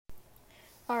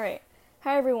Alright.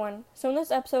 Hi everyone. So in this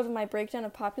episode of my breakdown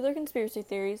of popular conspiracy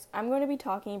theories, I'm going to be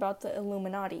talking about the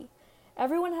Illuminati.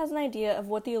 Everyone has an idea of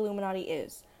what the Illuminati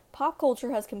is. Pop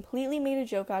culture has completely made a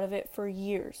joke out of it for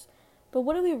years. But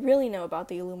what do we really know about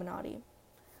the Illuminati?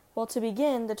 Well, to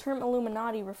begin, the term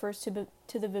Illuminati refers to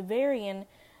the Bavarian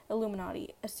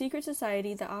Illuminati, a secret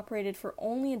society that operated for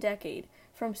only a decade,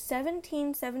 from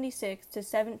 1776 to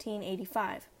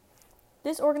 1785.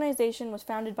 This organization was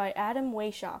founded by Adam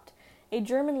Weishaupt, a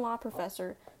German law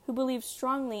professor who believed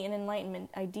strongly in Enlightenment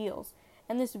ideals,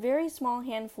 and this very small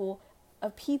handful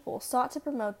of people sought to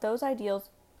promote those ideals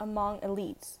among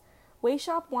elites.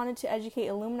 Weishaupt wanted to educate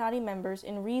Illuminati members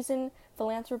in reason,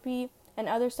 philanthropy, and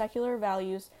other secular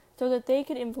values so that they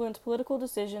could influence political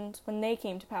decisions when they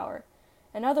came to power.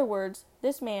 In other words,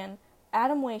 this man,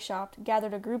 Adam Weishaupt,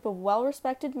 gathered a group of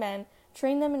well-respected men,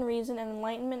 trained them in reason and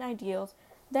Enlightenment ideals,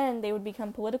 then they would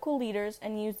become political leaders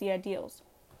and use the ideals.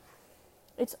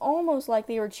 It's almost like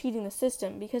they were cheating the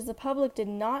system because the public did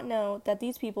not know that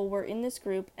these people were in this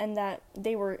group and that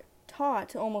they were taught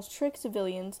to almost trick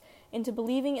civilians into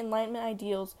believing Enlightenment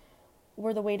ideals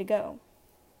were the way to go.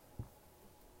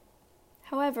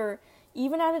 However,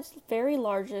 even at its very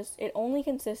largest, it only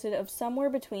consisted of somewhere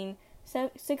between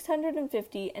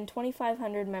 650 and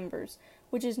 2,500 members,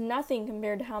 which is nothing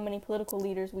compared to how many political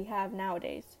leaders we have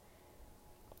nowadays.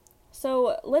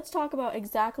 So let's talk about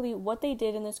exactly what they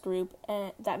did in this group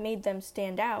that made them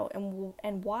stand out,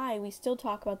 and why we still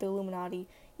talk about the Illuminati,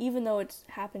 even though it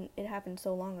happened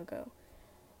so long ago.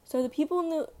 So the people in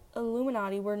the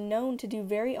Illuminati were known to do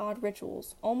very odd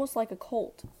rituals, almost like a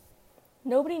cult.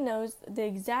 Nobody knows the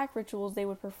exact rituals they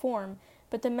would perform,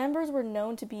 but the members were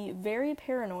known to be very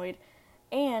paranoid,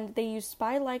 and they used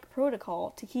spy-like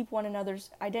protocol to keep one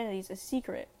another's identities a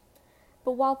secret.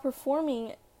 But while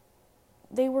performing,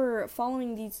 they were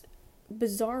following these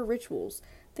bizarre rituals.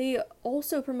 They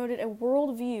also promoted a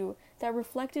worldview that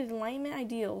reflected Enlightenment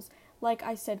ideals, like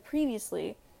I said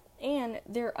previously, and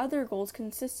their other goals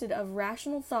consisted of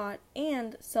rational thought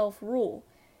and self-rule.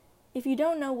 If you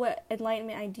don't know what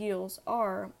Enlightenment ideals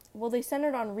are, well, they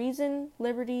centered on reason,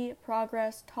 liberty,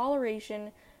 progress,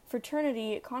 toleration,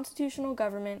 fraternity, constitutional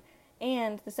government,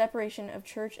 and the separation of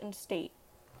church and state.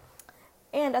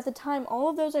 And at the time, all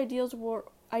of those ideals were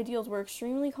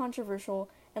extremely controversial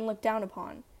and looked down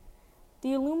upon.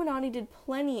 The Illuminati did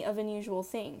plenty of unusual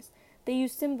things. They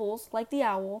used symbols like the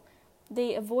owl,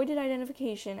 they avoided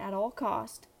identification at all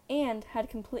cost, and had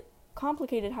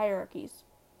complicated hierarchies.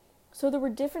 So there were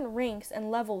different ranks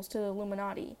and levels to the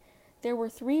Illuminati. There were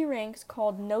 3 ranks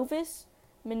called Novus,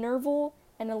 Minerval,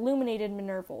 and Illuminated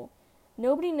Minerval.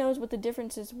 Nobody knows what the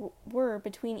differences were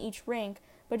between each rank,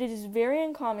 but it is very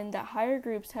uncommon that higher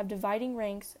groups have dividing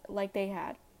ranks like they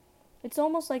had. It's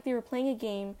almost like they were playing a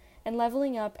game and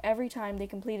leveling up every time they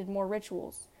completed more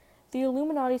rituals. The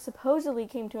Illuminati supposedly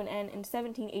came to an end in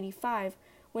 1785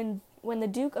 when the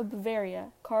Duke of Bavaria,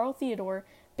 Karl Theodor,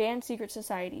 banned secret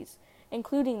societies,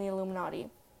 including the Illuminati,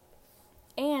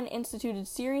 and instituted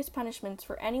serious punishments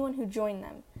for anyone who joined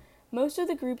them. Most of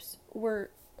the group's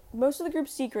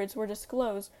secrets were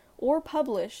disclosed or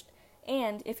published,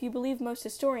 and, if you believe most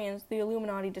historians, the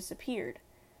Illuminati disappeared.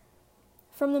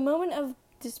 From the moment of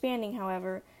disbanding,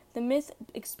 however, the myth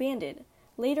expanded.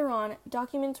 Later on,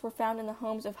 documents were found in the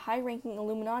homes of high-ranking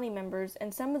Illuminati members,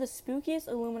 and some of the spookiest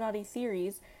Illuminati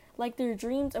theories, like their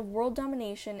dreams of world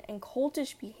domination and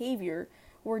cultish behavior,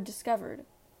 were discovered.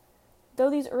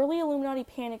 Though these early Illuminati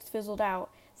panics fizzled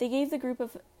out, they gave the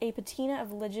group a patina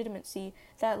of legitimacy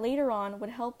that later on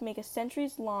would help make a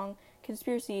centuries-long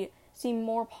conspiracy seem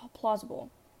more plausible.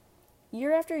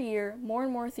 Year after year, more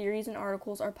and more theories and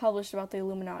articles are published about the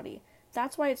Illuminati.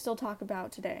 That's why it's still talked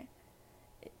about today.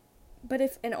 But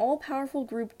if an all-powerful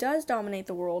group does dominate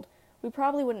the world, we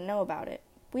probably wouldn't know about it.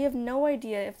 We have no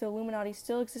idea if the Illuminati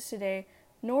still exists today,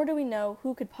 nor do we know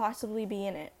who could possibly be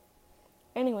in it.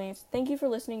 Anyways, thank you for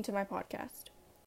listening to my podcast.